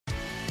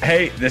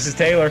Hey, this is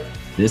Taylor.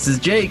 This is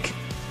Jake.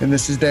 And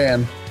this is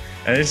Dan.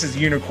 And this is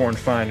Unicorn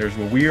Finders,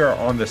 where we are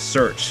on the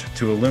search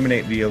to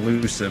illuminate the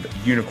elusive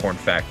unicorn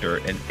factor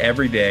in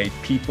everyday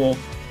people,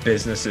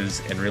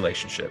 businesses, and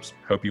relationships.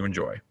 Hope you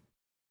enjoy.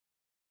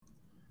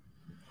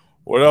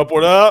 What up?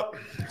 What up?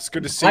 It's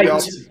good to see y'all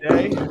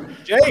today.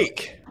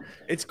 Jake,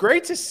 it's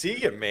great to see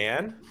you,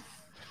 man.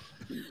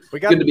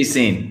 Good to be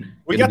seen.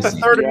 We got the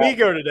third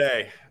amigo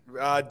today.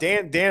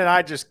 Dan and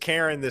I just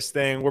carrying this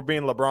thing. We're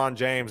being LeBron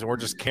James, and we're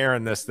just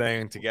carrying this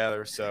thing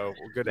together. So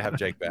we're good to have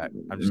Jake back.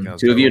 I'm just going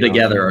to two of you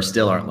together are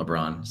still aren't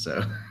LeBron.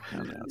 So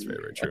that's very,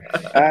 very true.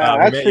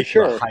 That's for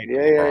sure.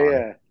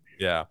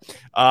 Yeah.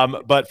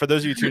 But for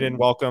those of you tuned in,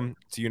 welcome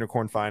to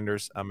Unicorn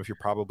Finders. If you're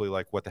probably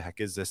like, what the heck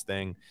is this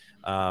thing?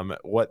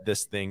 What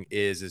this thing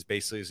is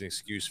basically an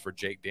excuse for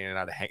Jake, Dan, and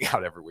I to hang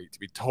out every week, to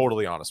be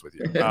totally honest with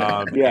you.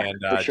 Sure.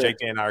 Jake,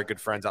 Dan, and I are good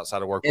friends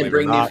outside of work. And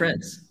bring new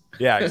friends.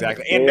 Yeah,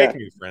 exactly. And make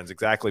new friends.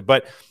 Exactly.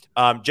 But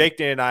Jake,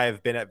 Dan, and I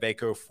have been at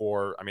Vaco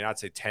for, I'd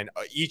say 10,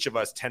 each of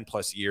us 10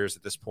 plus years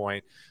at this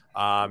point.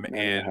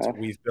 And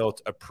we've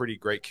built a pretty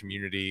great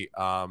community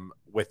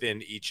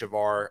within each of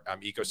our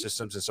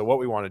ecosystems. And so what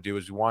we want to do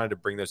is we wanted to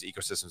bring those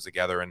ecosystems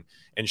together and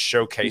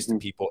showcase the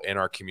people in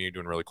our community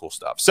doing really cool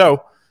stuff.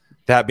 So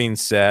that being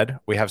said,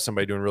 we have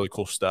somebody doing really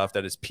cool stuff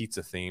that is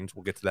pizza themed.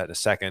 We'll get to that in a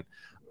second.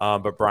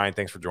 But Brian,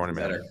 thanks for joining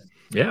me.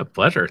 Yeah,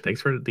 pleasure.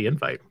 Thanks for the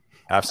invite.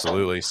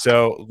 Absolutely.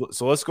 So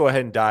let's go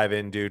ahead and dive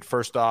in, dude.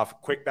 First off,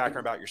 quick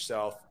background about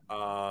yourself,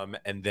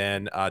 and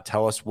then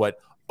tell us what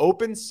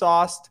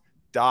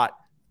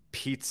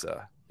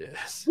OpenSauced.pizza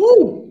is.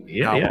 Woo!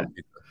 Yeah.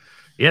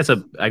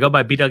 So I go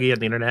by B Dougie on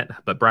the internet,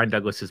 but Brian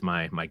Douglas is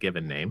my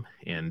given name.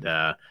 And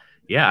I've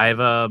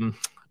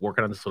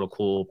working on this little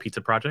cool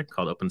pizza project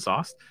called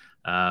OpenSauced.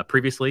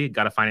 Previously,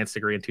 got a finance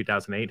degree in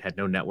 2008, had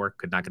no network,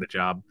 could not get a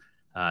job.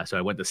 So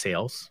I went to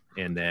sales,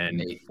 and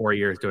then 4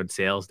 years doing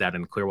sales down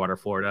in Clearwater,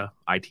 Florida,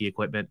 IT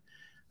equipment.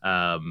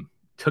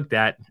 Took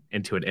that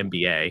into an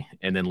MBA,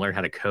 and then learned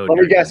how to code. Let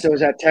me guess, it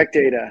was at Tech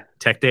Data.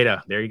 Tech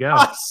Data. There you go.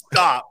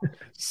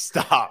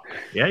 Stop.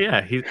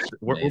 Yeah.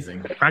 We're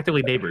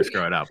practically neighbors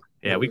growing up.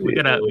 Yeah, we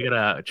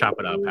gotta chop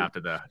it up after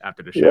the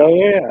show.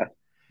 Yeah.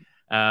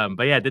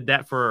 But yeah, I did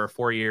that for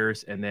 4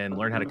 years, and then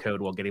learned how to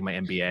code while getting my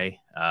MBA.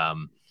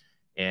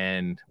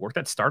 And worked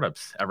at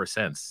startups ever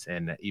since,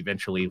 and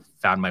eventually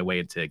found my way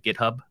into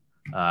GitHub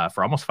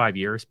for almost 5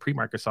 years,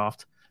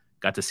 pre-Microsoft.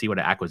 Got to see what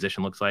an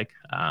acquisition looks like,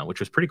 which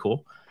was pretty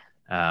cool.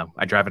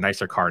 I drive a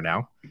nicer car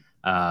now.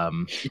 Working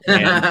on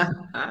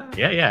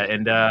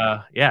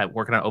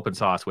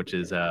OpenSauced, which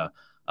is a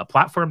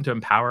platform to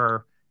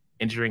empower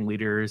engineering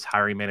leaders,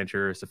 hiring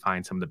managers to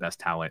find some of the best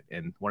talent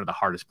in one of the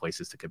hardest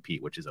places to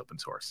compete, which is open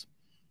source.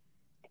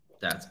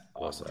 That's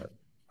awesome.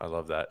 I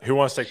love that. Who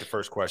wants to take the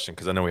first question?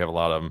 Because I know we have a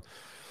lot of them.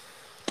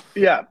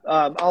 Yeah,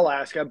 I'll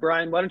ask.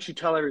 Brian, why don't you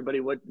tell everybody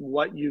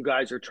what you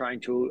guys are trying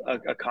to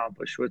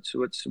accomplish? What's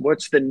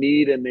the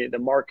need and the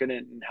market,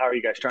 and how are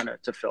you guys trying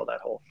to fill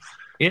that hole?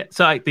 Yeah,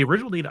 so the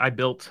original need, I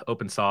built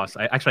OpenSauced.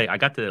 I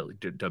got the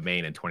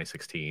domain in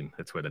 2016.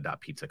 That's where the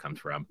 .pizza comes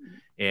from,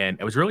 and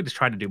I was really just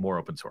trying to do more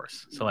open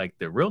source. So like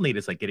the real need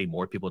is like getting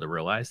more people to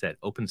realize that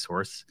open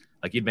source,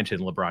 like you'd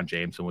mentioned LeBron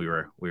James when we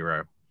were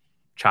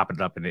chopping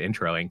it up and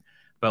introing.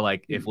 But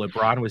like if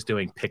LeBron was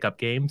doing pickup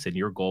games and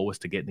your goal was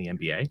to get in the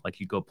NBA, like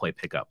you go play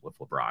pickup with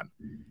LeBron.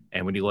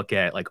 And when you look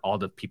at like all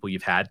the people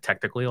you've had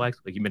technically, like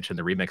you mentioned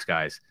the remix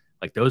guys,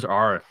 like those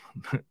are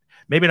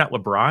maybe not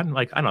LeBron,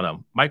 like I don't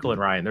know, Michael and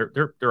Ryan,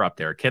 they're up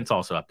there. Kent's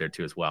also up there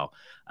too as well.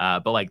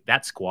 But like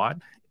that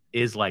squad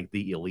is like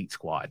the elite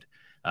squad.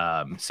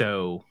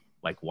 So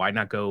like why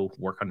not go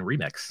work on the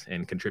remix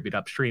and contribute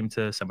upstream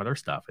to some of their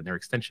stuff and their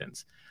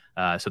extensions?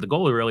 So the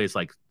goal really is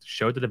like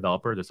show the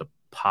developer there's a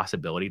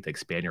possibility to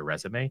expand your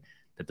resume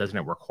that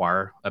doesn't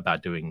require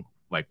about doing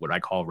like what I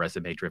call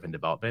resume driven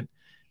development,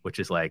 which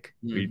is like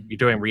you're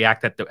doing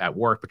React at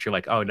work, but you're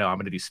like, oh no, I'm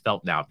going to do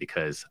Svelte now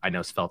because I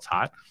know Svelte's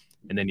hot.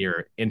 And then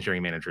your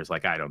engineering manager is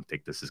like, I don't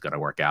think this is going to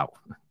work out.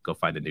 Go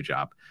find a new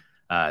job.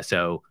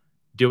 So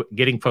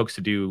getting folks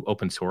to do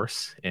open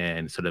source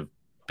and sort of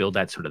build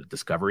that sort of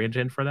discovery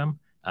engine for them,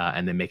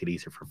 and then make it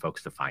easier for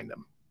folks to find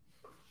them.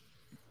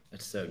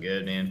 That's so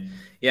good, man.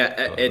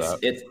 Yeah,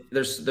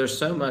 there's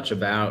so much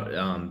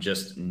about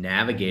just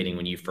navigating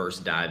when you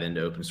first dive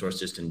into open source,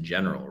 just in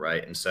general,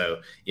 right? And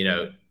so,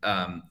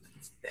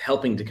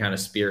 helping to kind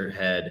of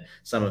spearhead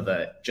some of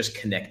the just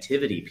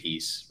connectivity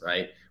piece,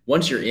 right?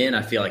 Once you're in,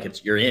 I feel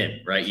like you're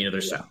in, right?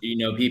 There's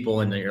people,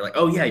 and then you're like,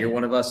 oh yeah, you're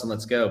one of us, and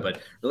let's go. But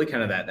really,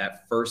 kind of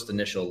that first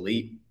initial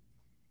leap.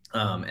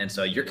 And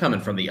so you're coming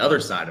from the other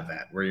side of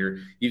that, where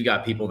you've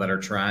got people that are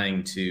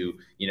trying to,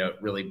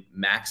 really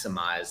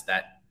maximize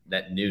that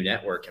new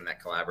network and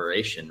that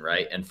collaboration,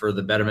 right? And for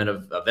the betterment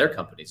of their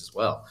companies as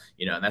well,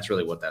 and that's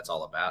really what that's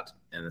all about.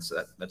 And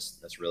so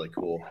that's really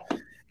cool.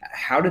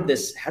 How did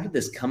this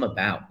come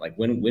about? Like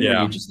when were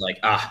you just like,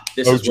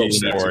 this is what we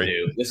need to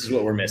do. This is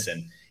what we're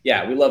missing.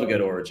 Yeah, we love a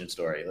good origin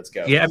story. Let's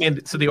go. Yeah, I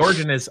mean, so the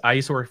origin is I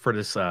used to work for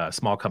this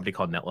small company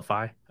called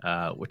Netlify,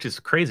 which is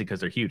crazy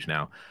because they're huge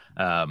now.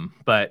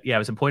 But yeah, I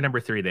was employee number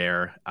 3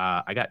 there.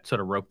 I got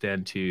sort of roped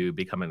into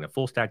becoming a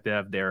full stack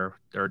dev there,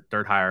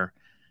 third hire,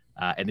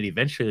 and then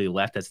eventually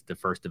left as the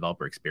first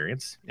developer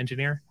experience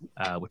engineer,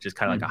 which is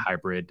kind of like a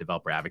hybrid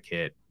developer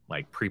advocate,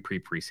 like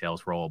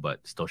pre-sales role, but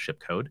still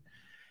ship code.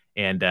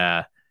 And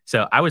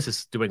so I was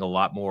just doing a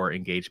lot more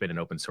engagement in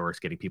open source,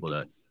 getting people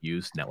to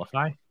use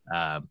Netlify.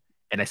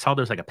 And I saw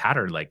there's like a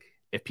pattern, like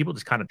if people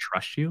just kind of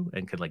trust you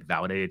and could like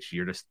validate it,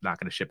 you're just not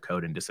going to ship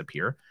code and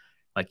disappear.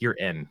 Like you're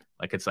in,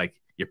 like it's like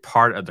you're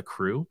part of the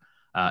crew.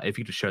 If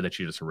you just show that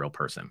you're just a real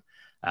person.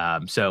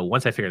 So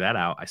once I figured that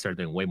out, I started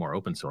doing way more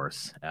open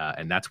source,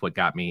 and that's what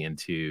got me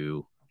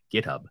into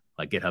GitHub.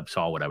 Like GitHub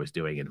saw what I was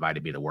doing,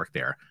 invited me to work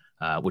there,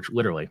 which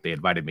literally they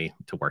invited me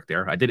to work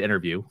there. I did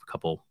interview a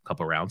couple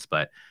rounds,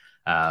 but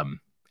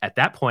at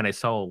that point, I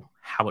saw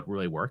how it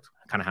really worked,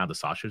 kind of how the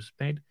sausage was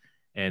made.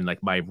 And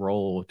like my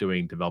role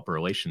doing developer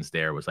relations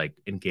there was like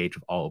engage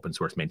with all open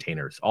source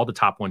maintainers, all the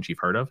top ones you've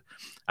heard of.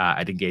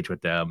 I'd engage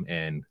with them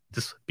and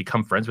just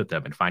become friends with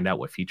them and find out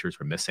what features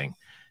were missing.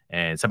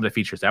 And some of the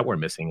features that were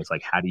missing is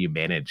like, how do you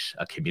manage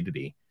a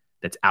community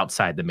that's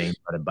outside the main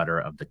bread and butter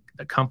of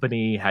the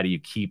company? How do you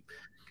keep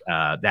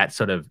that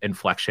sort of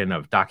inflection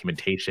of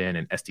documentation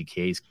and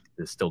SDKs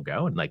to still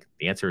go? And like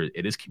the answer,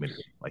 it is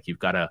community. Like you've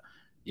got to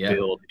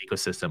build an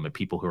ecosystem of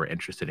people who are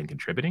interested in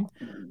contributing.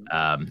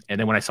 And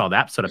then when I saw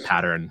that sort of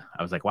pattern,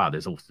 I was like, wow,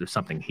 there's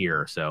something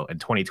here. So in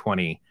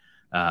 2020,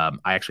 I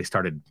actually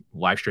started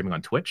live streaming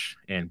on Twitch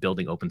and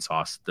building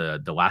OpenSauced,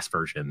 the last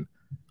version,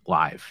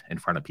 live in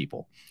front of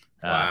people.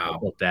 Wow. I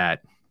built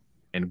that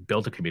and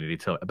built a community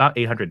to about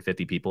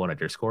 850 people on a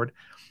Discord.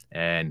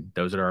 And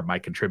those are my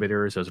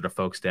contributors. Those are the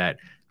folks that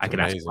I can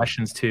ask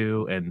questions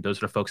to. And those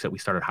are the folks that we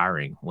started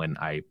hiring when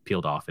I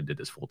peeled off and did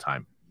this full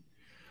time.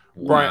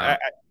 Brian,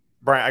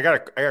 Brian, I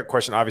got a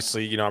question.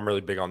 Obviously, you know, I'm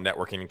really big on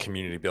networking and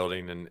community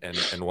building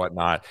and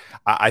whatnot.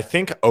 I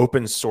think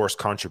open source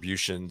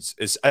contributions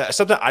is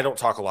something I don't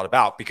talk a lot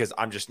about because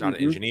I'm just not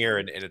an engineer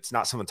and it's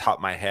not something top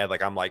of my head.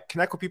 Like I'm like,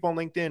 connect with people on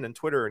LinkedIn and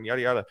Twitter and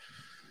yada, yada.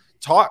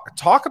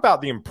 Talk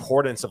about the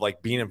importance of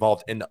like being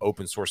involved in the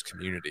open source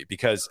community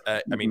because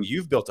I mean,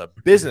 you've built a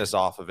business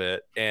off of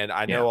it. And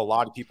I know a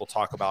lot of people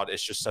talk about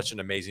it's just such an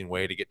amazing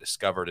way to get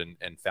discovered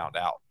and found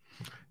out.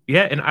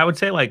 Yeah. And I would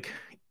say like,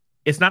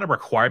 it's not a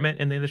requirement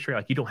in the industry.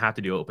 Like you don't have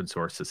to do open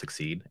source to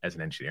succeed as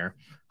an engineer.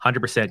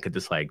 100% could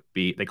just like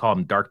be, they call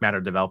them dark matter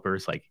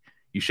developers. Like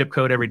you ship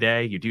code every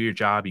day, you do your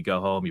job, you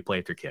go home, you play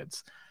with your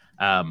kids.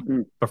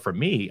 But for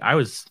me, I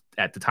was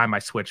at the time I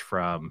switched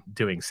from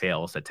doing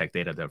sales at Tech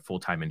Data to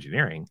full-time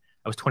engineering.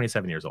 I was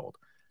 27 years old.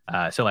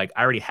 So like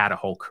I already had a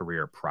whole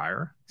career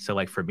prior. So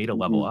like for me to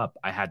level up,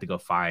 I had to go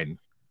find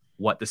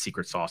what the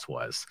secret sauce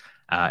was.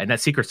 And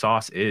that secret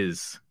sauce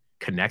is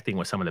connecting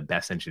with some of the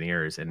best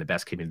engineers and the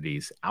best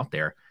communities out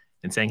there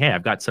and saying, hey, I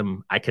got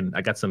some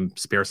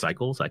spare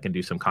cycles. I can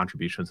do some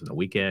contributions in the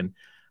weekend.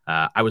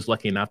 I was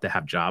lucky enough to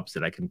have jobs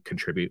that I can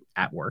contribute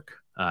at work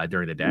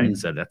during the day.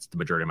 So that's the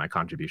majority of my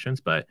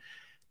contributions. But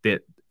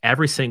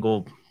every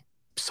single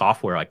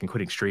software, like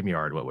including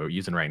StreamYard, what we're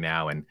using right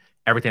now, and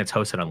everything that's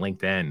hosted on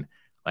LinkedIn,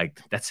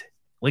 like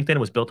LinkedIn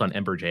was built on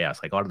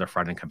Ember.js, like all of the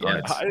front end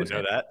components. Yeah, I didn't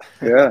know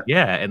that.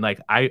 Yeah. And like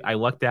I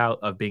lucked out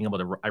of being able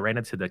to, I ran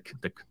into the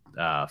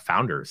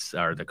founders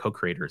or the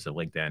co-creators of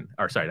LinkedIn,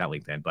 or sorry, not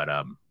LinkedIn, but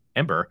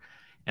Ember.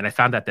 And I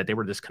found out that they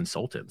were just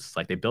consultants.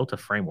 Like they built a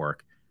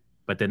framework,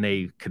 but then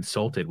they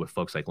consulted with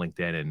folks like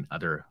LinkedIn and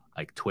other,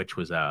 like Twitch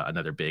was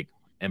another big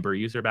Ember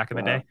user back in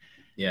the day.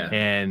 Yeah.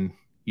 And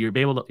you're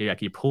able to,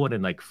 like you pull it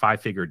in like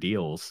 5-figure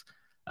deals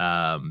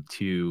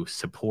to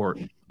support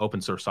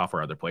open source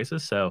software other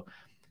places. So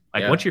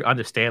like once you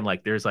understand,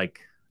 like there's like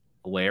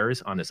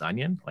layers on this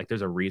onion, like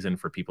there's a reason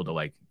for people to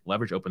like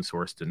leverage open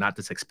source to not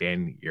just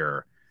expand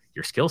your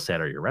skill set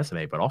or your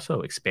resume, but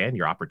also expand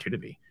your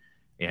opportunity.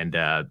 And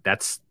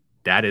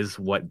that is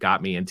what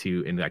got me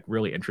into and like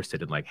really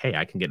interested in like, hey,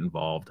 I can get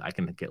involved. I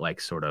can get like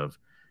sort of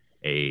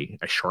a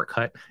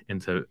shortcut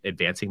into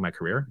advancing my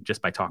career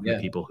just by talking to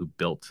people who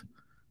built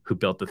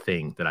the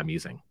thing that I'm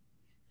using.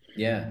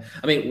 Yeah,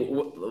 I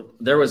mean,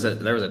 there was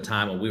a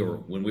time when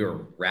we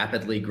were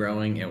rapidly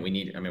growing, and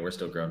we're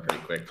still growing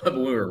pretty quick, but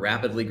when we were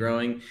rapidly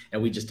growing,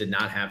 and we just did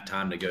not have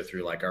time to go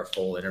through like our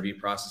full interview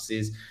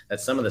processes. That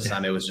some of the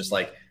time it was just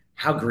like,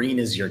 how green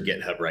is your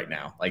GitHub right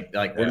now? Like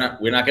we're not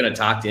going to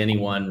talk to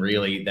anyone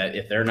really that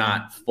if they're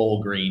not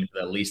full green for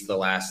at least the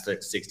last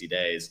 60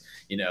 days,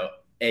 you know,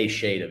 a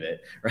shade of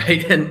it,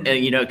 right? And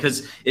you know,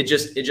 because it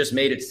just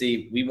made it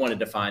see we wanted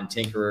to find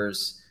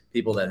tinkerers.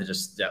 People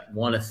that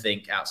want to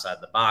think outside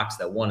the box,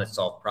 that want to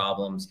solve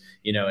problems,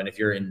 you know, and if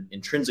you're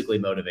intrinsically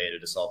motivated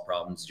to solve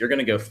problems, you're going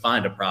to go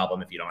find a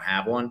problem if you don't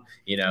have one,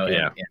 you know,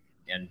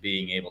 and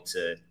being able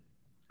to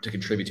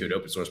contribute to an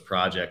open source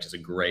project is a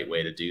great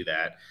way to do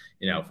that,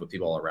 you know, with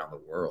people all around the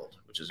world,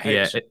 which is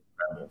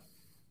incredible.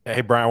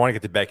 Hey, Brian, I want to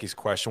get to Becky's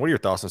question. What are your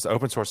thoughts on this?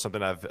 Open source is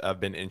something I've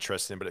been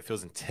interested in, but it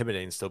feels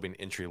intimidating still being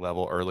entry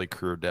level, early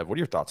career dev. What are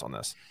your thoughts on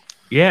this?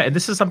 Yeah, and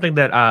this is something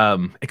that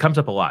it comes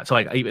up a lot. So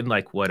like even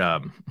like what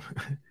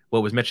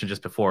what was mentioned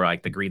just before,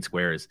 like the green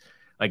squares.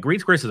 Like green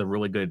squares is a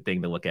really good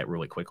thing to look at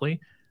really quickly.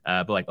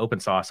 But like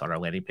OpenSauced on our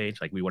landing page,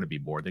 like we want to be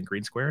more than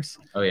green squares.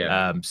 Oh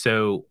yeah.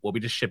 So what we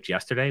just shipped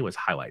yesterday was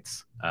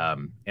highlights.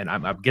 And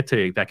I'll get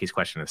to Becky's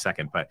question in a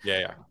second, but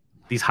yeah.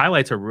 These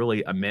highlights are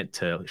really meant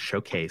to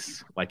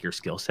showcase like your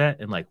skill set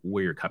and like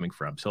where you're coming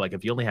from. So like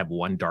if you only have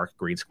one dark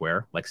green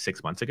square like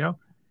 6 months ago,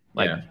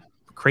 like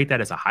create that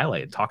as a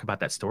highlight and talk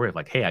about that story of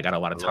like, hey, I got a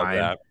lot of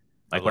time.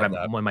 Like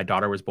when my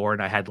daughter was born,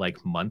 I had like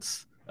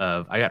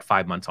I got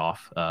 5 months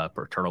off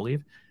paternal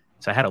leave.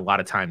 So I had a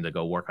lot of time to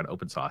go work on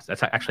OpenSauced.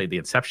 That's actually the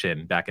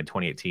inception back in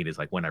 2018 is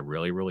like when I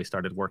really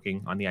started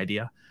working on the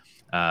idea.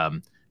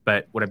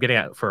 But what I'm getting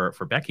at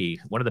for Becky,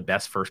 one of the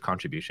best first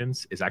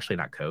contributions is actually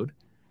not code.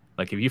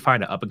 Like if you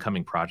find an up and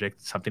coming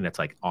project, something that's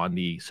like on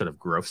the sort of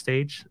growth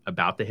stage,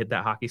 about to hit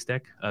that hockey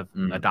stick of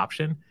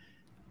adoption,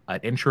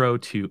 an intro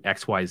to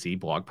XYZ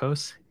blog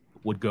posts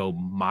would go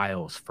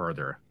miles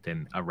further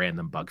than a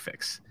random bug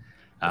fix.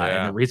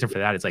 And the reason for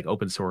that is like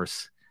open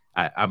source.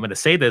 I'm going to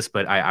say this,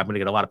 but I'm going to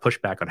get a lot of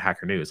pushback on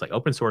Hacker News. Like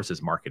open source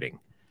is marketing.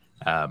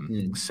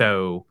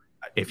 So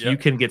if you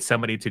can get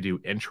somebody to do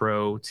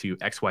intro to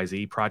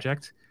XYZ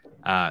project,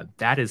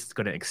 that is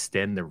going to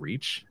extend the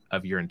reach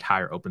of your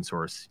entire open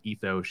source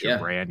ethos, your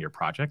brand, your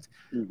project.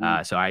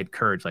 So I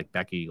encourage like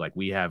Becky, like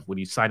we have, when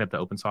you sign up to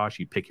OpenSauced,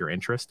 you pick your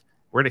interest.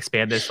 We're going to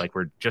expand this. Like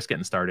we're just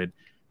getting started,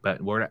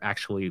 but we're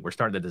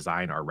starting to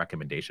design our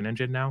recommendation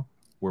engine now,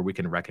 where we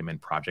can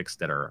recommend projects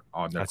that are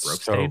on their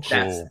growth stage.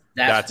 Cool.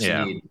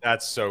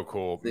 That's so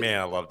cool, man.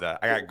 I love that.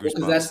 I got goosebumps.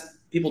 Because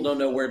people don't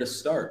know where to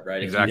start,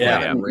 right? Exactly.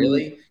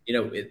 Really,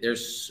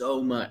 there's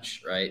so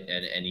much, right?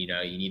 And you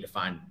need to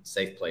find a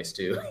safe place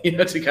to,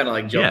 to kind of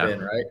like jump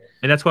in, right?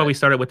 And that's why we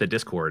started with the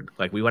Discord.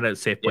 Like we wanted a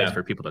safe place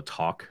for people to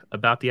talk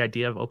about the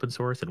idea of open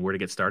source and where to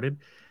get started.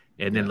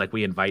 And then like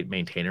we invite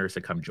maintainers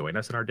to come join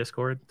us in our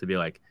Discord to be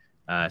like,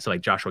 so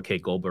like Joshua K.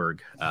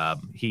 Goldberg,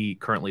 he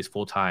currently is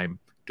full-time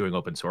doing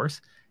open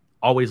source,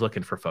 always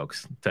looking for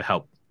folks to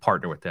help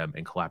partner with them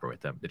and collaborate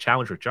with them. The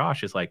challenge with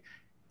Josh is like,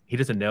 he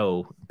doesn't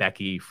know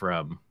Becky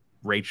from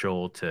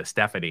Rachel to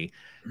Stephanie.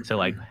 So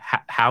like,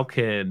 how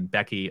can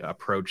Becky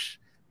approach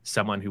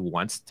someone who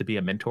wants to be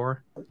a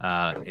mentor?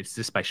 It's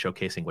just by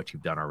showcasing what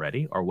you've done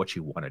already or what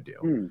you want to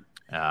do.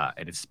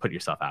 And it's put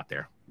yourself out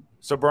there.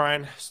 So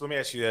Brian, let me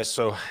ask you this.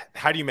 So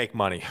how do you make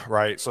money,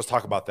 right? So let's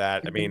talk about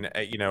that. I mean,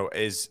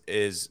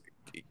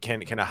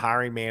 can a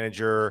hiring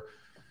manager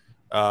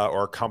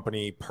or a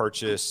company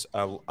purchase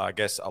a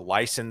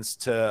license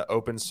to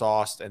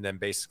OpenSauced, and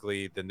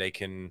then they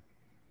can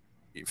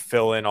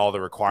fill in all the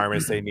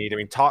requirements they need? I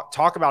mean,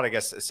 talk about, I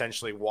guess,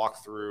 essentially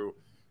walk through,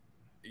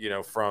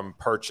 from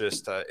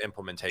purchase to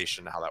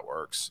implementation, how that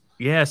works.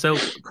 Yeah. So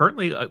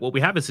currently what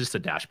we have is just a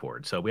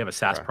dashboard. So we have a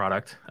SaaS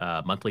product,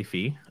 monthly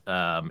fee,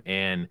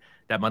 and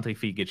that monthly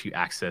fee gets you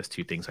access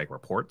to things like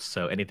reports.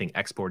 So anything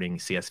exporting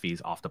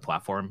CSVs off the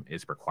platform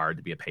is required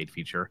to be a paid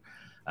feature.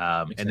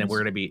 And then we're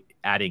going to be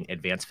adding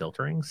advanced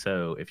filtering.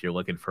 So if you're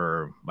looking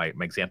for, my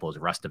example is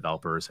Rust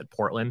developers at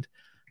Portland,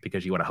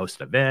 because you want to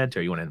host an event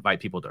or you want to invite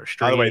people to our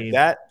stream. By the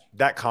way,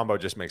 that combo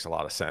just makes a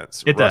lot of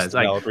sense. It does.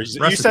 Like,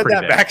 you said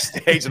that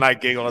backstage and I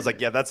giggled. I was like,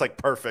 yeah, that's like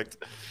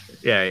perfect.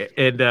 Yeah.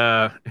 And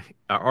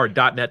or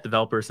 .NET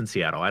developers in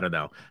Seattle. I don't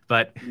know.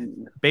 But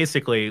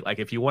basically, like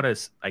if you want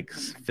to like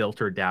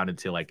filter down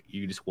into like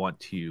you just want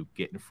to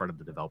get in front of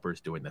the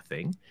developers doing the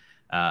thing,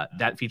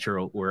 that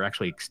feature, we're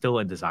actually still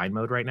in design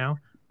mode right now,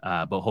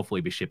 but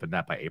hopefully be shipping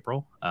that by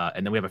April.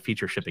 And then we have a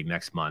feature shipping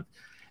next month.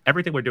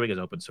 Everything we're doing is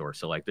open source.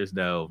 So like there's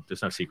no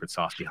secret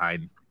sauce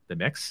behind the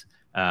mix.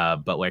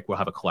 But like we'll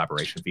have a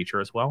collaboration feature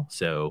as well.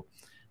 So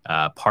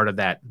part of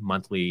that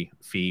monthly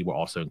fee will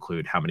also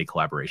include how many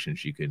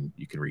collaborations you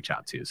can reach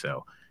out to.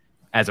 So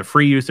as a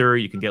free user,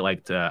 you can get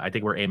like I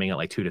think we're aiming at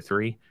like 2 to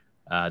 3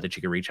 that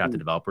you can reach out to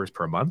developers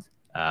per month.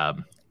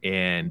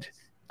 And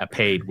a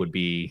paid would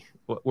be,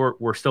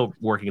 we're still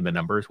working in the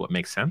numbers, what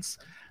makes sense.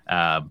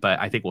 But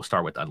I think we'll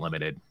start with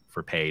unlimited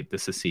for paid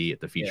just to see if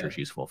the feature is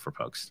useful for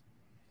folks.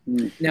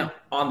 Now,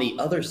 on the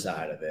other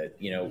side of it,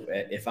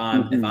 if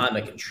I'm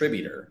a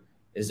contributor,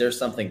 is there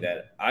something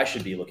that I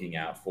should be looking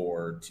out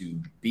for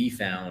to be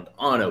found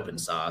on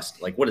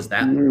OpenSauced? Like, what does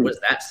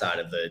that side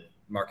of the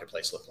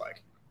marketplace look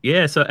like?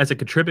 Yeah, so as a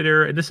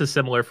contributor, and this is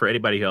similar for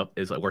anybody who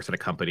works at a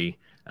company,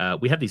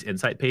 we have these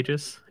insight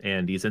pages,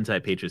 and these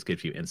insight pages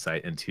give you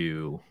insight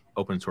into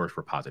open source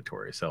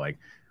repositories. So like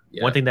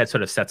one thing that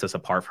sort of sets us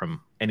apart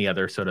from any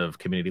other sort of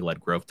community-led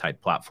growth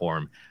type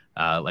platform,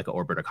 like an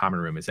Orbit or Common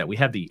Room, is that we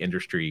have the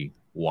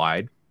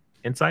industry-wide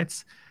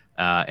insights.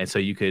 And so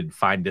you could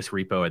find this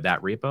repo or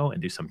that repo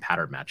and do some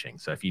pattern matching.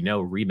 So if you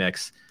know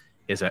Remix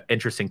is an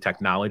interesting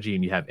technology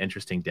and you have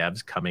interesting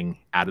devs coming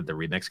out of the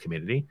Remix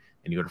community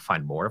and you want to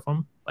find more of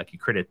them, like you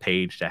create a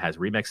page that has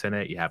Remix in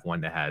it, you have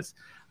one that has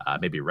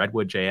maybe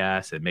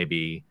Redwood.js and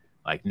maybe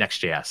like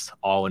Next.js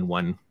all in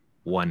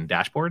one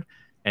dashboard.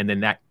 And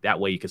then that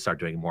way you can start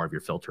doing more of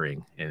your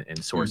filtering and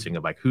sourcing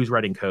of like who's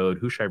writing code,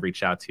 who should I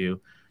reach out to,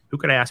 who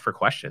could I ask for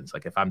questions?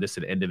 Like if I'm just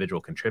an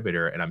individual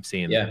contributor and I'm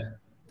seeing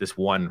this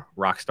one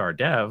rock star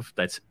dev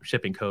that's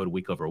shipping code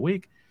week over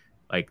week,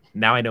 like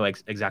now I know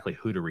exactly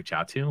who to reach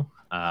out to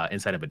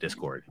inside of a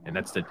Discord. And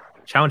that's the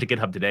challenge at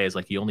GitHub today is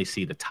like you only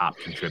see the top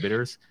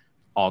contributors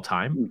all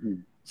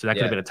time. So that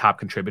could have been a top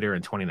contributor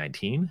in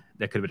 2019.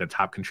 That could have been a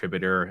top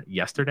contributor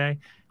yesterday.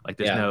 Like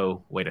there's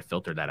no way to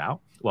filter that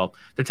out. Well,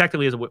 there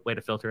technically is a way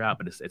to filter out,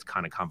 but it's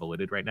kind of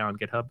convoluted right now on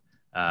GitHub.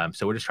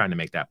 So we're just trying to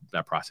make that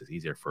process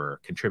easier for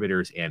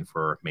contributors and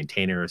for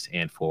maintainers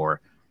and for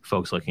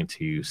folks looking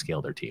to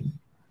scale their team.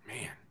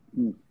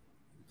 Man,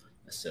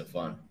 that's so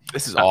fun.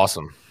 This is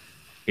awesome.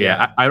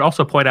 Yeah, I'd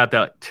also point out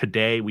that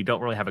today we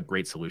don't really have a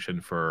great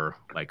solution for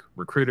like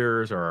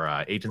recruiters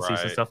or agencies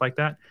and stuff like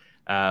that.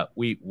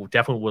 We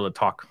definitely will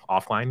talk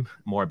offline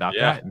more about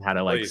that and how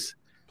to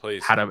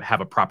how to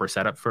have a proper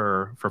setup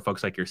for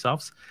folks like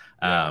yourselves.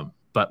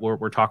 But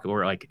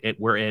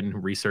we're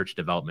in research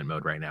development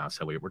mode right now,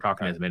 so we're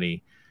talking to as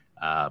many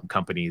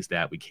companies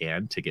that we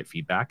can to get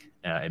feedback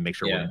and make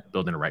sure we're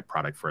building the right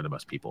product for the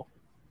most people.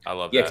 I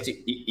love that.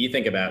 You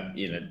think about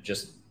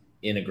just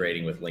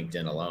integrating with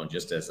LinkedIn alone,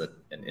 just as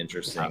an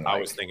interesting. I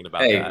was thinking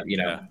about that.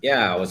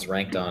 I was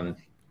ranked on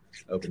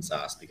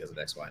OpenSauced because of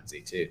X, Y, and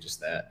Z too. Just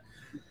that.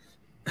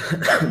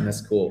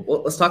 That's cool.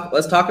 Well, let's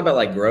talk about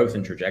like growth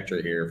and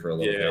trajectory here for a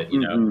little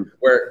bit.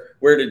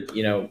 Where did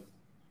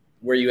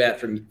where you at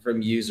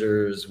from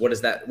users? What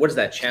is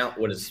that challenge?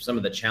 What is some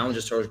of the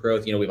challenges towards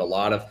growth? We have a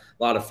lot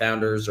of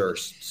founders or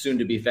soon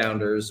to be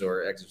founders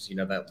or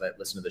that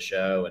listen to the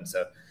show, and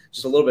so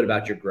just a little bit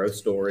about your growth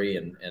story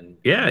and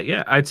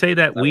I'd say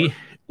that we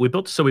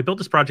built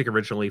this project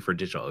originally for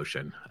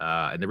DigitalOcean,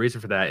 and the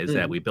reason for that is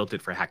that we built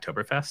it for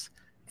Hacktoberfest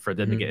for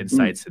them to get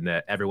insights and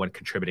that everyone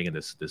contributing in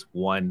this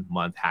 1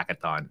 month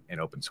hackathon in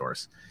open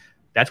source.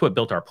 That's what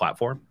built our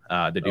platform,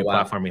 the new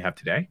platform we have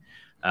today.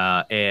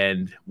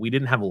 And we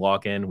didn't have a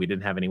login. We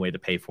didn't have any way to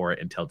pay for it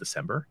until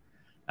December.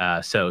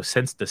 So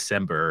since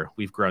December,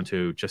 we've grown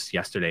to just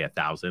yesterday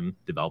 1,000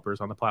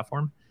 developers on the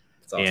platform.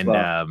 Awesome.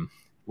 And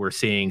we're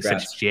seeing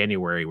since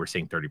January, we're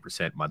seeing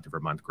 30% month over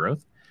month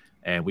growth.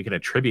 And we can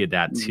attribute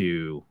that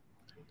to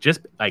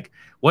just like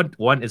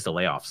one is the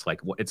layoffs.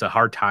 Like it's a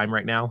hard time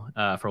right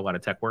now for a lot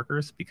of tech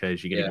workers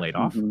because you're getting laid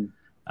off.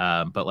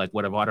 But like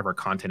what a lot of our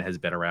content has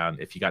been around,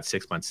 if you got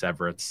 6 months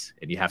severance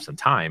and you have some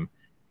time,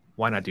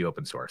 why not do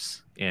open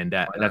source? And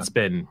that's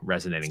been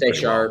resonating. Stay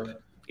sharp. Well.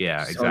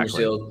 Yeah,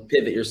 exactly.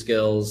 Pivot your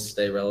skills,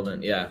 stay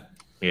relevant. Yeah.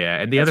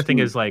 Yeah. And the other thing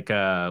is like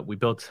we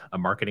built a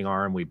marketing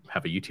arm. We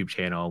have a YouTube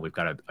channel. We've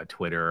got a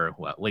Twitter.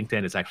 Well,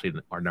 LinkedIn is actually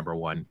our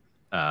 #1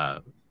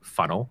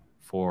 funnel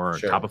for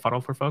top of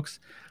funnel for folks,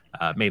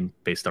 mainly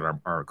based on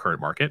our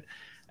current market.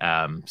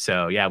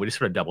 So yeah, we just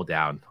sort of double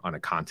down on the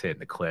content,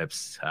 the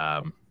clips.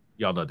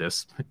 Y'all know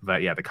this,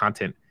 but yeah, the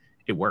content,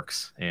 it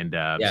works. And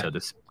so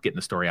this getting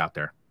the story out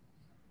there.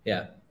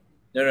 Yeah.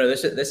 No,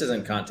 this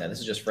isn't content. This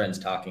is just friends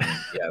talking.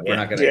 Yeah, we're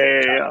not going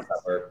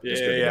to.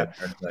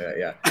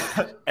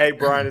 Hey,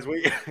 Brian, as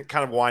we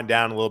kind of wind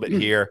down a little bit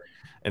here,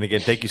 and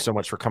again, thank you so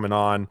much for coming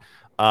on.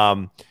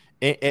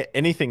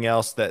 Anything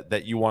else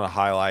that you want to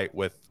highlight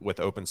with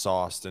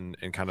OpenSauced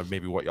and kind of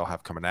maybe what y'all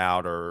have coming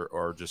out,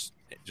 or just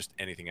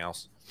anything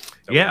else?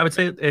 Yeah, I would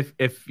say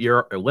if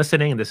you're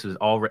listening and this is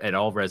at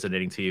all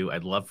resonating to you,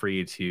 I'd love for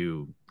you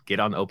to get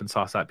on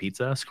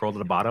OpenSauced.pizza, scroll to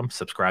the bottom,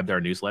 subscribe to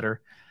our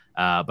newsletter.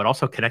 But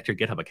also connect your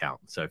GitHub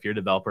account. So if you're a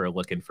developer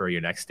looking for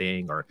your next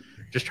thing or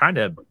just trying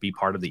to be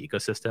part of the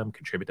ecosystem,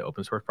 contribute to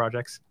open source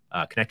projects,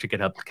 connect your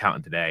GitHub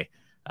account today.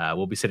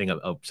 We'll be setting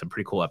up some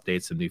pretty cool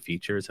updates, some new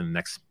features in the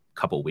next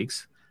couple of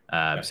weeks.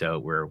 So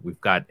we've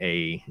got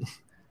the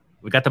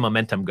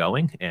momentum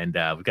going, and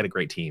we've got a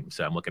great team.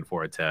 So I'm looking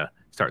forward to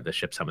starting to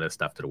ship some of this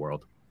stuff to the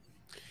world.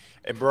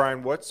 And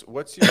Brian, what's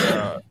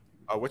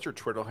your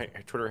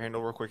Twitter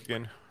handle real quick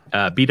again?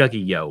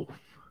 BDougieYo.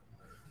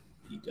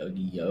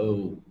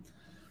 BDougieYo.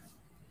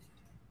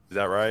 Is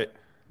that right?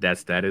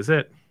 That is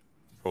it.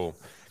 Cool.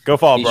 Go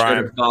follow Brian.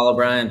 Sure to follow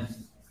Brian.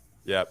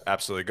 Yeah,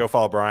 absolutely. Go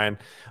follow Brian.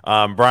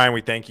 Brian,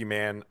 we thank you,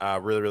 man.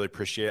 Really, really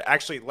appreciate it.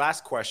 Actually,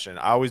 last question.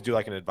 I always do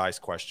like an advice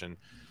question.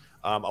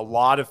 A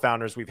lot of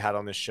founders we've had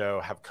on this show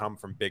have come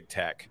from big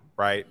tech,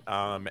 right?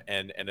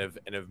 And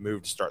have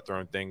moved to start their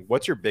own thing.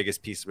 What's your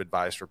biggest piece of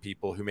advice for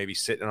people who maybe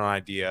sit in an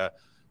idea,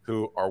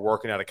 who are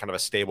working at a kind of a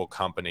stable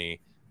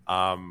company?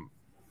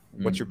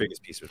 What's your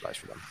biggest piece of advice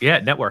for them? Yeah,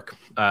 network.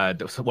 One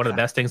of the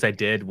best things I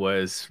did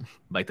was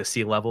like the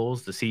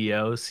C-levels, the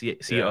CEOs,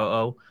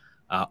 COO,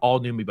 all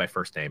knew me by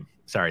first name.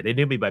 Sorry, they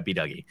knew me by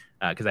BDougie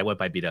because I went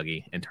by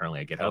BDougie internally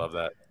at GitHub. I love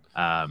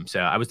that. So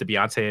I was the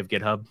Beyonce of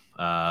GitHub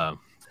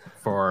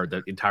for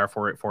the entire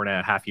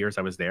 4.5 years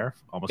I was there,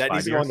 almost 5 years. That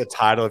needs to go on the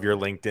title of your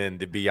LinkedIn,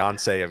 the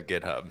Beyonce of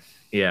GitHub.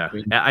 Yeah,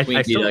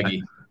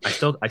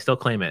 I still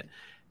claim it.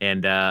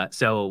 And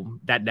so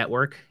that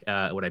network,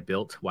 what I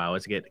built while I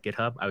was at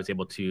GitHub, I was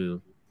able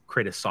to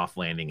create a soft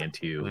landing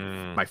into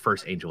my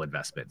first angel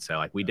investment. So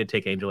like we did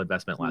take angel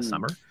investment last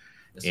summer,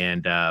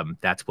 and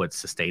that's what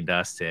sustained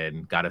us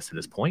and got us to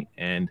this point.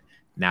 And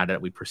now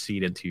that we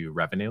proceed into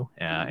revenue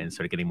and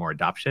sort of getting more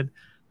adoption,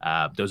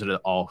 those are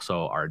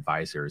also our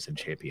advisors and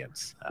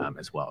champions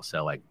as well.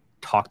 So like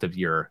talk to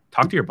your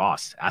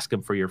boss, ask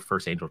him for your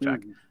first angel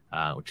check,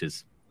 which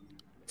is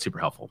super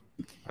helpful.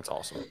 That's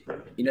awesome.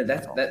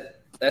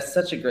 That's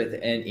such a great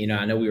thing. And,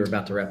 I know we were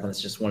about to wrap on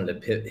this, just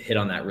wanted to hit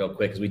on that real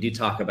quick, because we do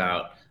talk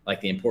about like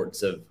the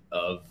importance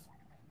of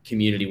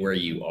community where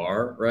you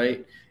are,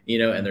 right?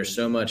 And there's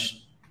so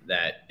much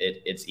that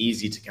it's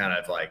easy to kind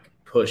of like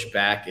push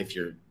back if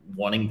you're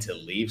wanting to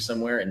leave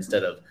somewhere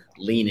instead of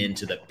lean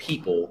into the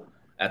people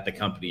at the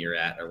company you're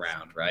at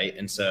around, right?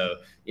 And so,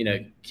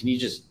 can you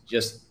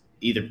just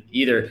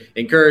either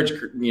encourage,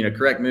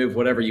 correct move,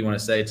 whatever you want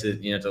to say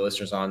to, to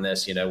listeners on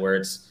this, where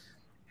it's,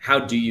 how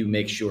do you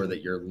make sure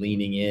that you're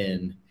leaning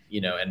in,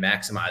 and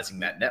maximizing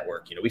that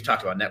network? We've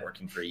talked about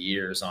networking for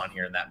years on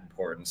here and that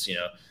importance.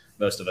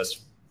 Most of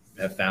us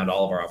have found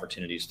all of our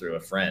opportunities through a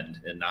friend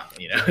and not,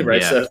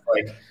 right? Yeah. So it's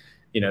like,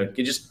 could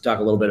you just talk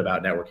a little bit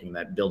about networking,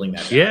 that building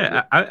that?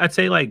 Yeah, I'd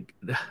say like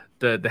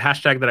the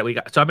hashtag that we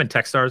got. So I'm in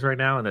Techstars right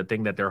now, and the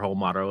thing that their whole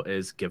motto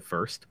is give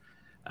first.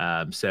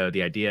 So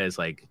the idea is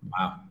like,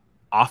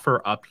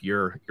 offer up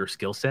your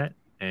skill set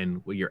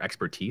and your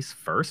expertise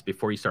first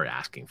before you start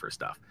asking for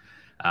stuff.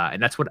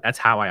 And that's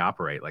how I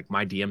operate. Like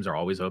my DMs are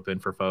always open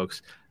for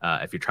folks.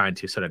 If you're trying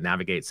to sort of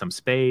navigate some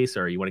space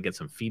or you want to get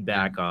some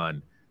feedback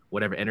on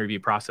whatever interview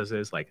process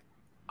is, like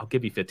I'll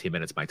give you 15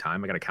 minutes of my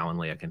time. I got a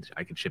Calendly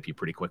I can ship you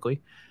pretty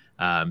quickly.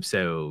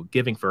 So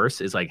giving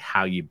first is like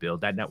how you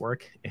build that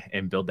network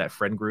and build that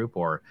friend group,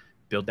 or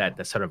build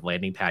that sort of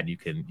landing pad you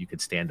can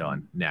stand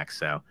on next.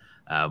 So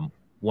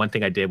one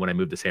thing I did when I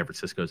moved to San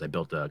Francisco is I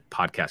built a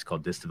podcast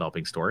called This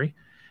Developing Story,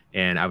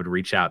 and I would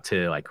reach out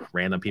to like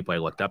random people I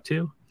looked up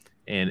to.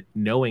 And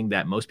knowing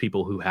that most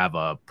people who have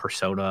a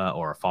persona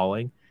or a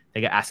following,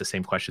 they get asked the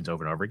same questions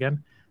over and over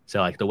again. So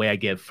like the way I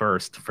give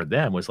first for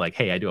them was like,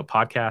 hey, I do a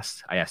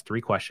podcast. I ask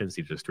 3 questions.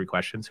 These are just 3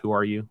 questions. Who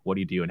are you? What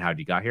do you do? And how did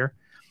you got here?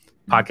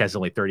 Podcast is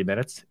only 30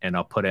 minutes, and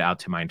I'll put it out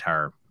to my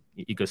entire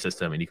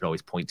ecosystem, and you can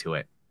always point to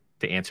it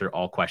to answer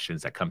all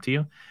questions that come to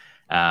you.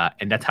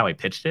 And that's how I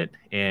pitched it,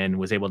 and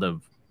was able to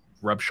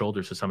rub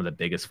shoulders with some of the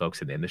biggest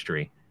folks in the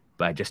industry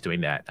by just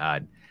doing that.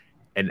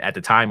 And at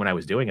the time when I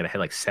was doing it, I had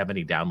like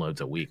 70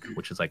 downloads a week,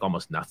 which is like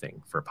almost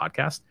nothing for a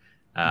podcast.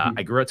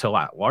 I grew it to a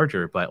lot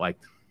larger, but like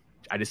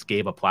I just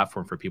gave a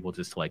platform for people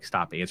just to like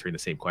stop answering the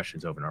same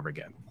questions over and over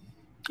again.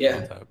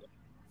 Yeah,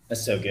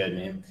 that's so good,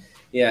 man.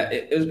 Yeah,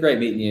 it was great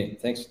meeting you.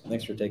 Thanks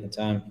for taking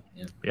time.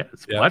 Yeah,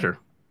 it's a pleasure.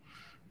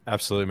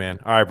 Absolutely, man.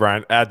 All right,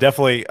 Brian.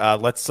 Definitely.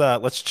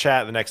 Let's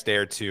chat the next day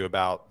or two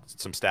about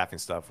some staffing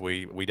stuff.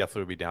 We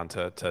definitely would be down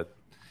to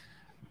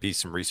be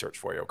some research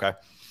for you. Okay.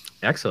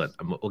 Excellent.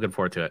 I'm looking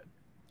forward to it.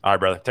 All right,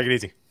 brother. Take it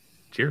easy.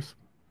 Cheers.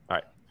 All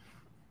right.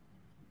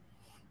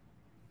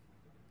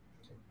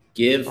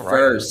 Give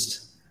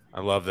first.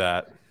 I love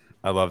that.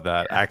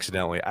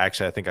 Accidentally.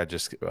 Actually, I think I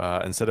just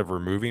instead of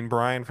removing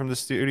Brian from the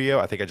studio,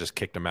 I think I just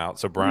kicked him out.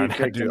 So Brian,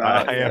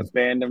 I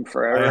banned him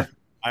forever.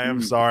 I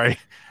am sorry.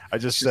 I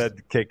just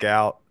said kick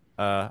out.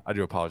 I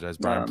do apologize,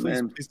 Brian.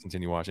 Please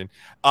continue watching.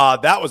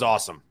 That was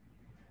awesome.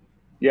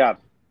 Yeah.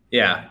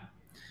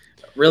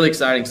 Really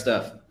exciting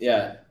stuff.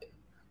 Yeah.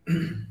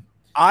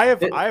 I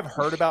have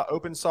heard about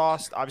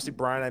OpenSauced. Obviously,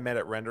 Brian, I met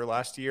at Render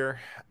last year,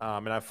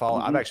 and I've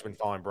actually been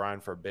following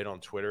Brian for a bit on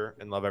Twitter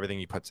and love everything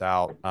he puts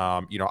out.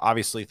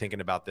 Obviously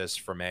thinking about this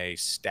from a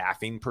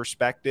staffing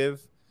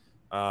perspective,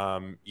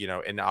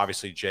 and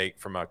obviously Jake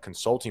from a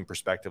consulting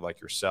perspective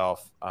like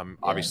yourself,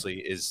 obviously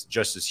is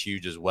just as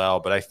huge as well.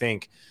 But I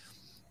think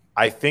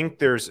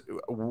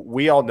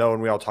we all know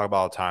and we all talk about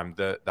all the time,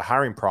 the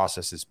hiring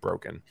process is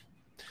broken.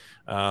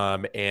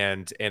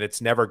 And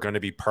it's never going to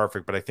be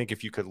perfect, but I think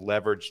if you could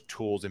leverage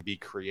tools and be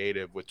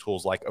creative with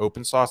tools like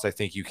OpenSauced, I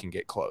think you can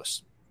get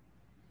close.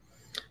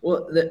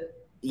 Well, and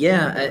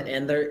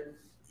it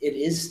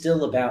is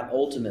still about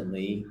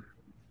ultimately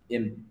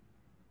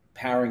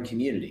empowering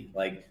community.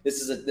 Like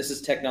this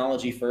is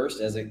technology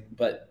first,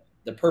 but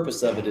the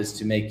purpose of it is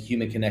to make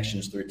human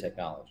connections through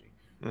technology,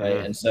 right?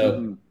 And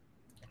so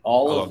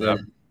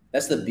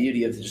that's the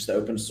beauty of just the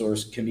open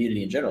source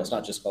community in general. It's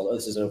not just called,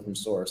 this is open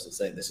source. It's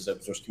saying this is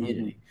open source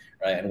community,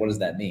 right? And what does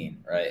that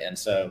mean, right? And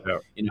so,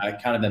 I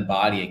kind of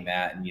embodying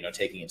that and,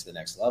 taking it to the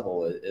next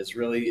level is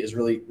really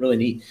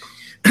neat,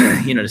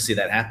 to see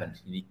that happen.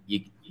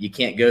 You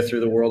can't go through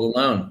the world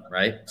alone,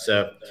 right?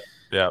 So,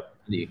 how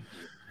do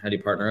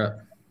you partner up?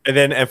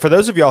 And for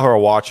those of y'all who are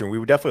watching, we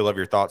would definitely love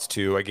your thoughts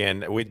too.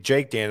 Again, with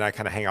Jake, Dan, and I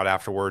kind of hang out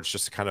afterwards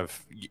just to kind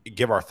of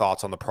give our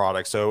thoughts on the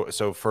product.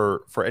 So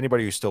for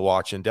anybody who's still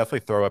watching,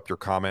 definitely throw up your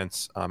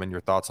comments and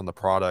your thoughts on the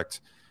product.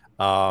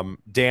 Dan,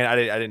 I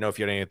didn't know if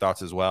you had any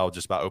thoughts as well,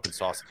 just about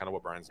OpenSauced and kind of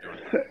what Brian's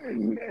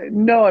doing.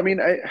 No, I mean,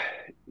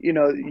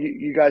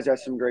 you guys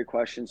asked some great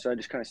questions, so I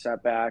just kind of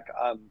sat back.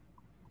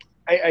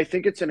 I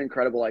think it's an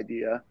incredible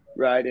idea,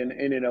 right?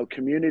 And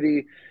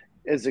community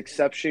is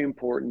exceptionally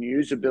important.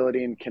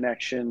 Usability and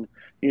connection,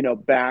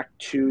 back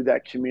to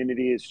that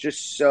community is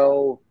just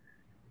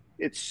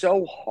it's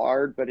so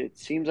hard, but it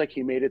seems like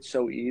he made it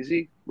so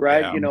easy,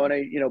 right? Yeah.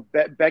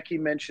 And Becky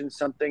mentioned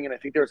something, and I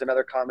think there was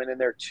another comment in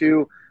there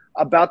too,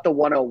 about the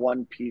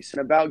 101 piece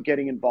and about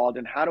getting involved,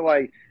 and how do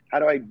I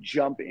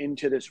jump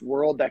into this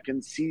world that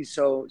can seem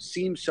so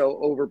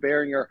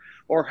overbearing,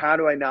 or how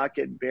do I not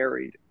get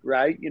buried,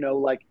 right?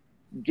 Like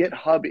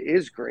GitHub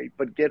is great,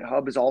 but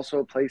GitHub is also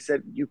a place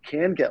that you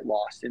can get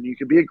lost, and you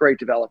can be a great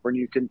developer, and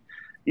you can,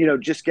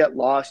 just get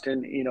lost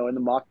in the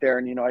muck there.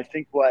 And, I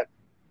think what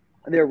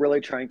they're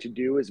really trying to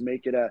do is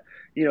make it a,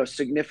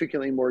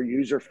 significantly more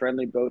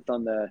user-friendly, both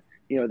on the,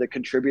 the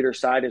contributor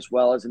side, as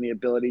well as in the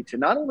ability to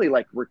not only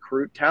like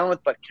recruit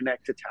talent, but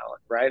connect to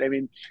talent, right? I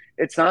mean,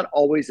 it's not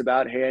always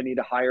about, hey, I need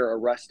to hire a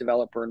Rust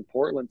developer in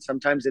Portland.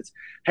 Sometimes it's,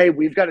 hey,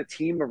 we've got a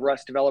team of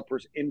Rust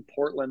developers in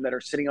Portland that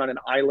are sitting on an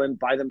island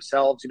by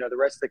themselves. The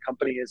rest of the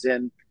company is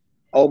in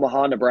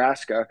Omaha,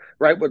 Nebraska,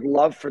 right? Would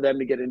love for them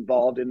to get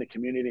involved in the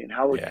community, and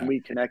how can we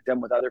connect them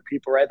with other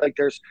people, right? Like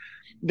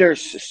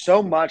there's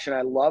so much, and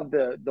I love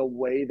the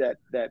way that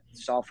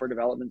software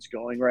development's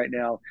going right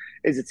now.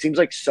 Is it seems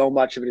like so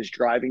much of it is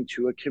driving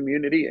to a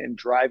community and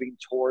driving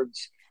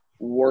towards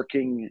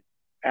working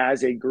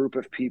as a group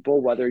of people,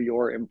 whether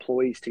you're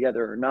employees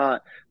together or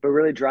not, but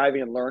really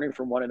driving and learning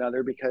from one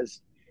another,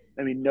 because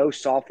I mean, no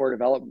software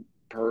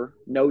developer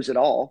knows it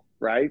all,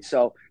 right?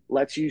 So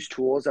let's use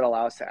tools that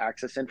allow us to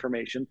access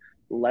information.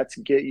 Let's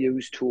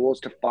use tools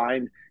to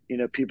find,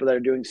 people that are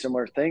doing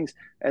similar things.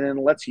 And then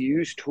let's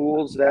use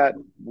tools that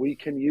we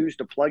can use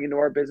to plug into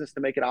our business to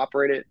make it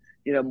operate it,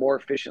 more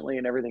efficiently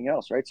and everything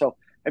else. Right. So,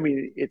 I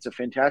mean, it's a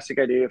fantastic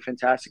idea, a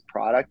fantastic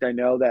product. I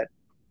know that,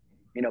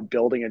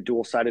 building a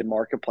dual-sided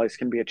marketplace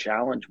can be a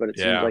challenge, but it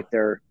seems like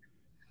they're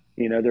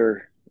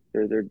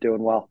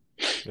doing well.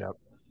 Yeah.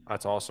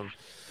 That's awesome.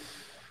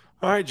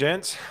 All right,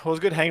 gents. Well, it was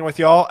good hanging with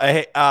y'all.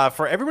 Hey,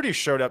 for everybody who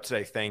showed up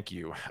today, thank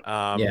you.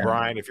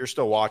 Brian, if you're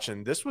still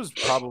watching, this was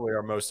probably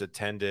our most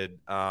attended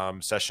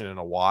session in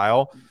a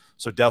while.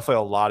 So definitely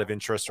a lot of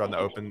interest around the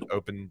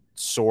open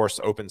source,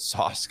 open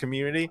sauce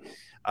community.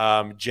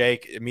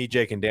 Jake,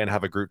 and Dan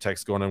have a group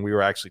text going on. We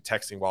were actually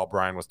texting while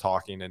Brian was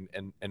talking,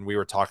 and we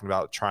were talking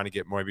about trying to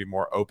get maybe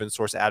more open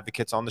source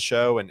advocates on the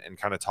show, and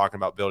kind of talking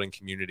about building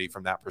community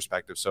from that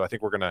perspective. So I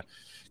think we're going to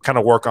kind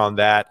of work on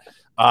that.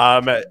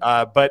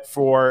 But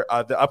for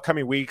the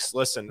upcoming weeks,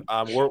 listen,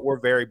 we're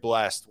very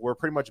blessed. We're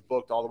pretty much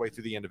booked all the way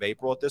through the end of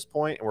April at this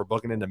point, and we're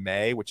booking into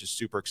May, which is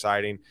super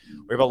exciting.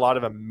 We have a lot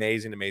of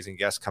amazing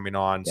guests coming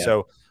on. Yeah.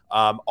 So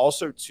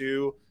also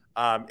too,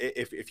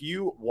 if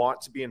you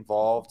want to be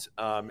involved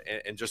and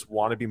just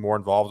want to be more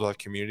involved with the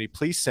community,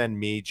 please send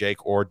me,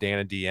 Jake, or Dan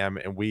a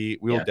DM, and we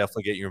will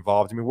definitely get you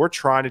involved. I mean, we're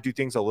trying to do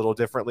things a little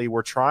differently.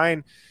 We're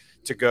trying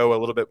to go a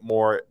little bit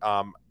more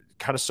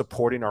kind of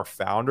supporting our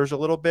founders a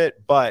little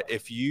bit. But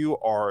if you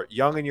are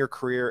young in your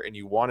career and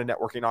you want a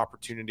networking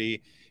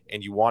opportunity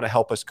and you want to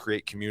help us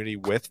create community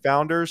with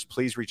founders,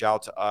 please reach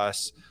out to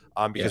us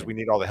because we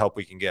need all the help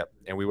we can get.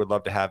 And we would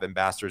love to have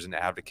ambassadors and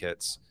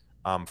advocates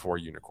for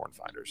Unicorn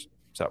Finders.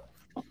 So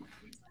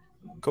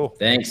cool.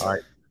 Thanks. All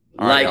right.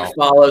 Like,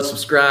 follow,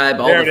 subscribe,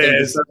 all the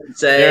things to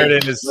say. There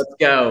it is. Let's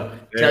go.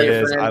 Tell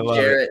your friends,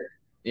 share it.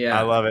 Yeah.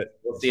 I love it.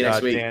 We'll see you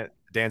next week.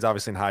 Dan's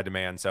obviously in high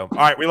demand. So, all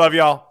right, we love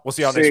y'all. We'll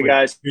see y'all next week.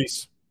 Guys.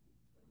 Peace.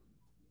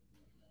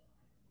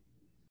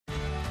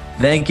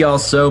 Thank y'all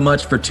so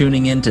much for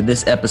tuning in to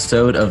this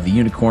episode of the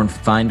Unicorn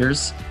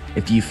Finders.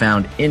 If you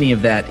found any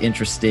of that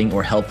interesting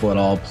or helpful at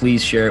all,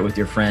 please share it with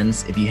your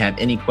friends. If you have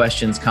any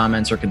questions,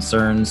 comments, or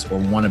concerns, or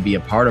want to be a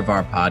part of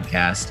our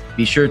podcast,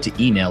 be sure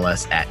to email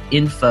us at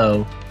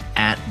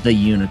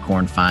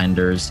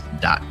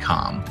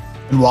info@theunicornfinders.com.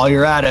 And while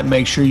you're at it,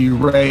 make sure you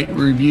rate,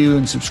 review,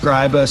 and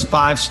subscribe us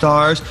 5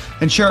 stars,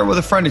 and share it with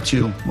a friend or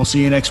two. We'll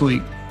see you next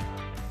week.